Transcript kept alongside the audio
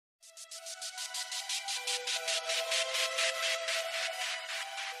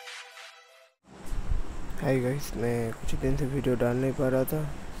Hi guys, मैं कुछ दिन से वीडियो डाल नहीं पा रहा था,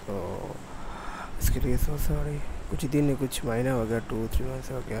 तो इसके लिए सो सॉरी। कुछ दिन नहीं, कुछ महीना हो गया, 2-3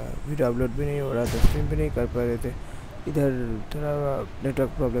 मंथ्स हो गया, वीडियो अपलोड भी नहीं हो रहा था, स्ट्रीम भी नहीं कर पा रहे थे। इधर थोड़ा नेटवर्क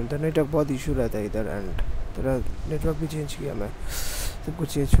प्रॉब्लम था, नेटवर्क बहुत इशू रहता है इधर, एंड थोड़ा नेटवर्क भी चेंज किया, मैं सब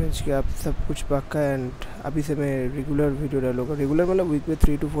कुछ चेंज किया, अब सब कुछ पक्का है। एंड अभी से मैं रेगुलर वीडियो डालूँगा, रेगुलर मतलब वीक में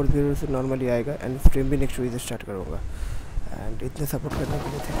 3 to 4 वीडियो से नॉर्मली आएगा, एंड स्ट्रीम भी नेक्स्ट वीक से स्टार्ट करूँगा। एंड इतने सपोर्ट करने के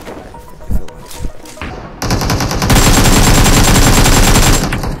लिए thank you so much.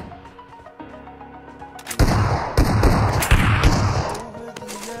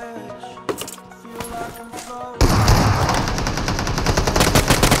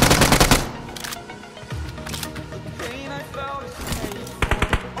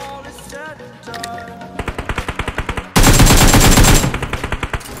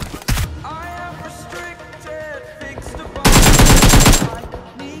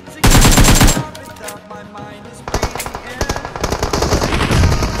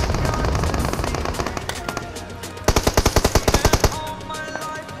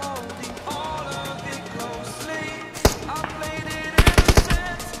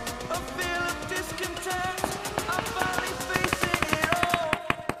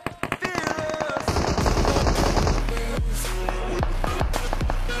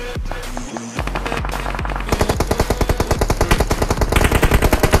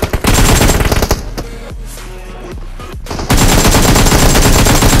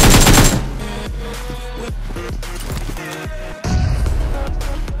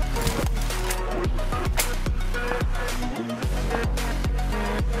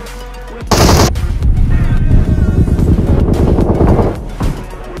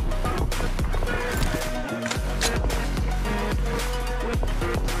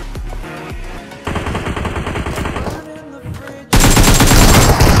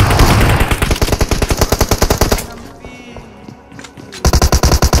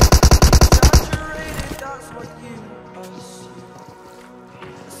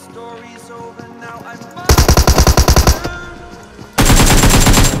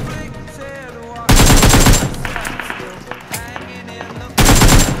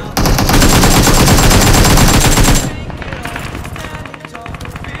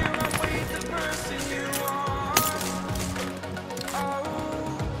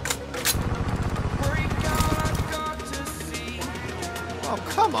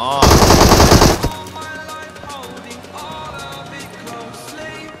 Come on.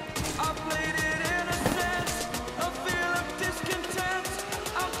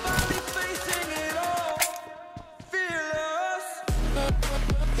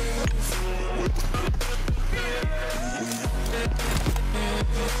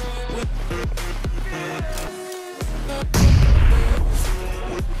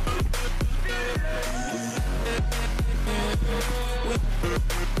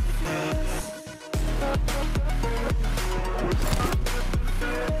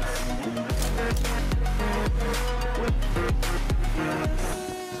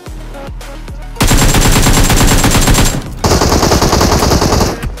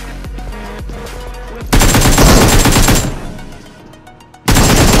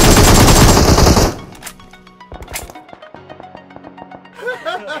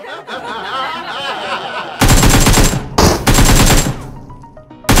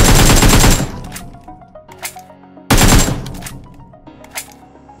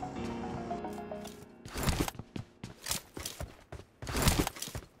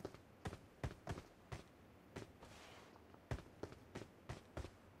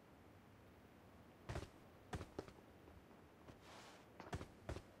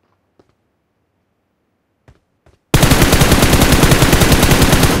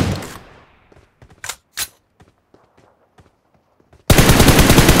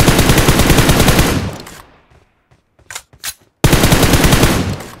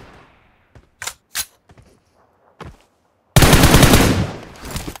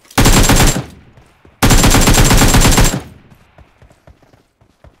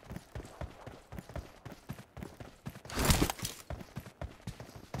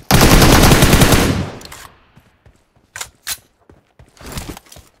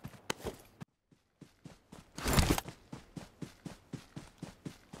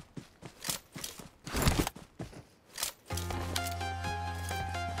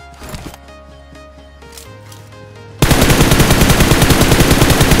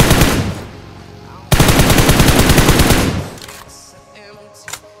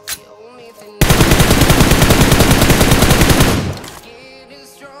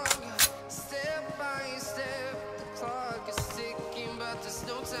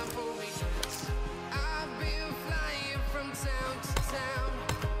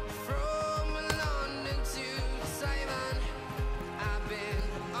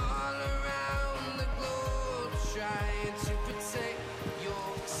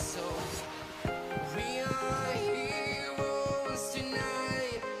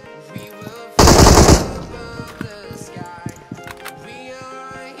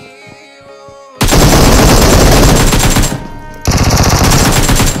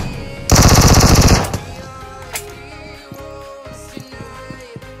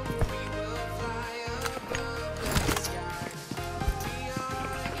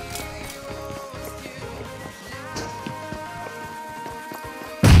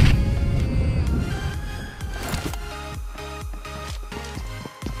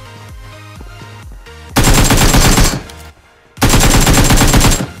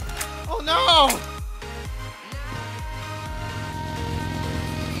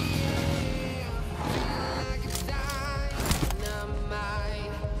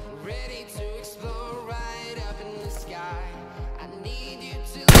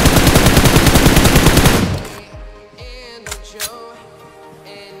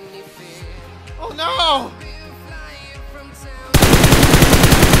 no!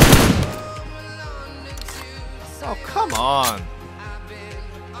 Oh, come on.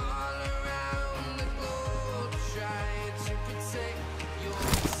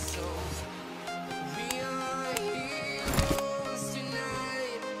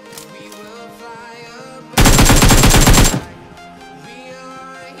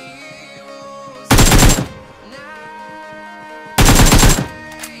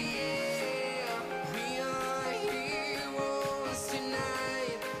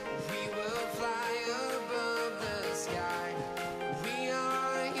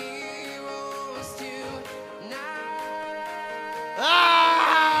 Ah!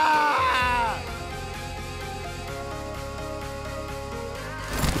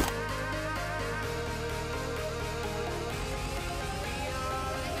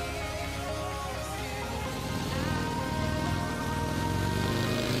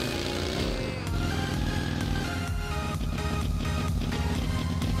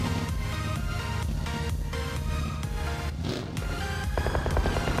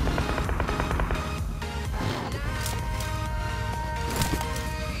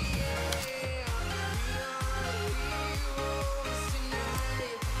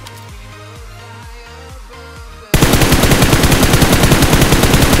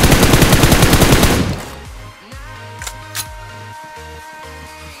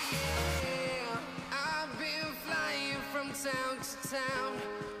 Town to town,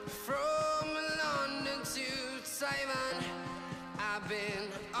 from London to Taiwan, I've been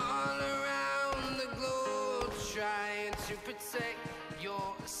all around the globe trying to protect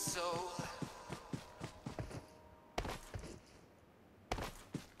your soul.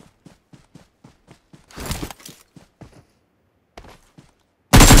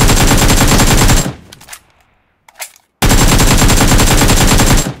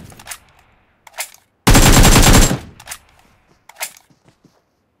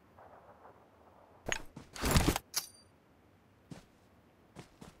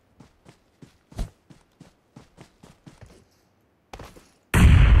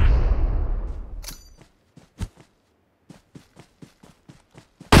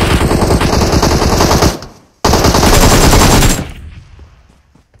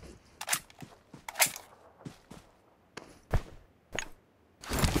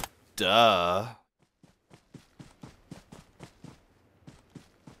 Duh.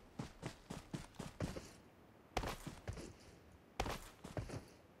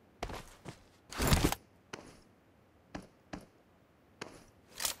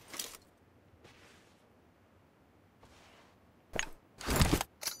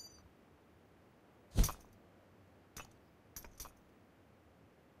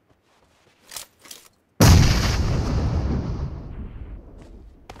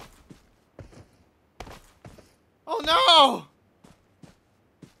 Oh no!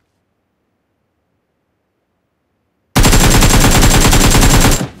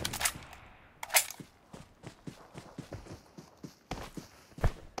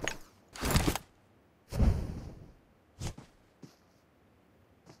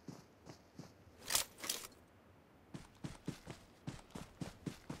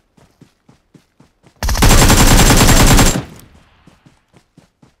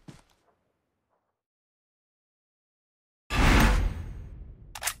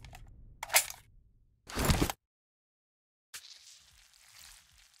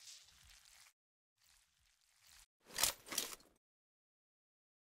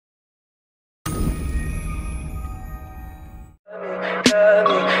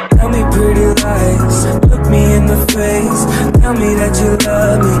 Tell me pretty lies,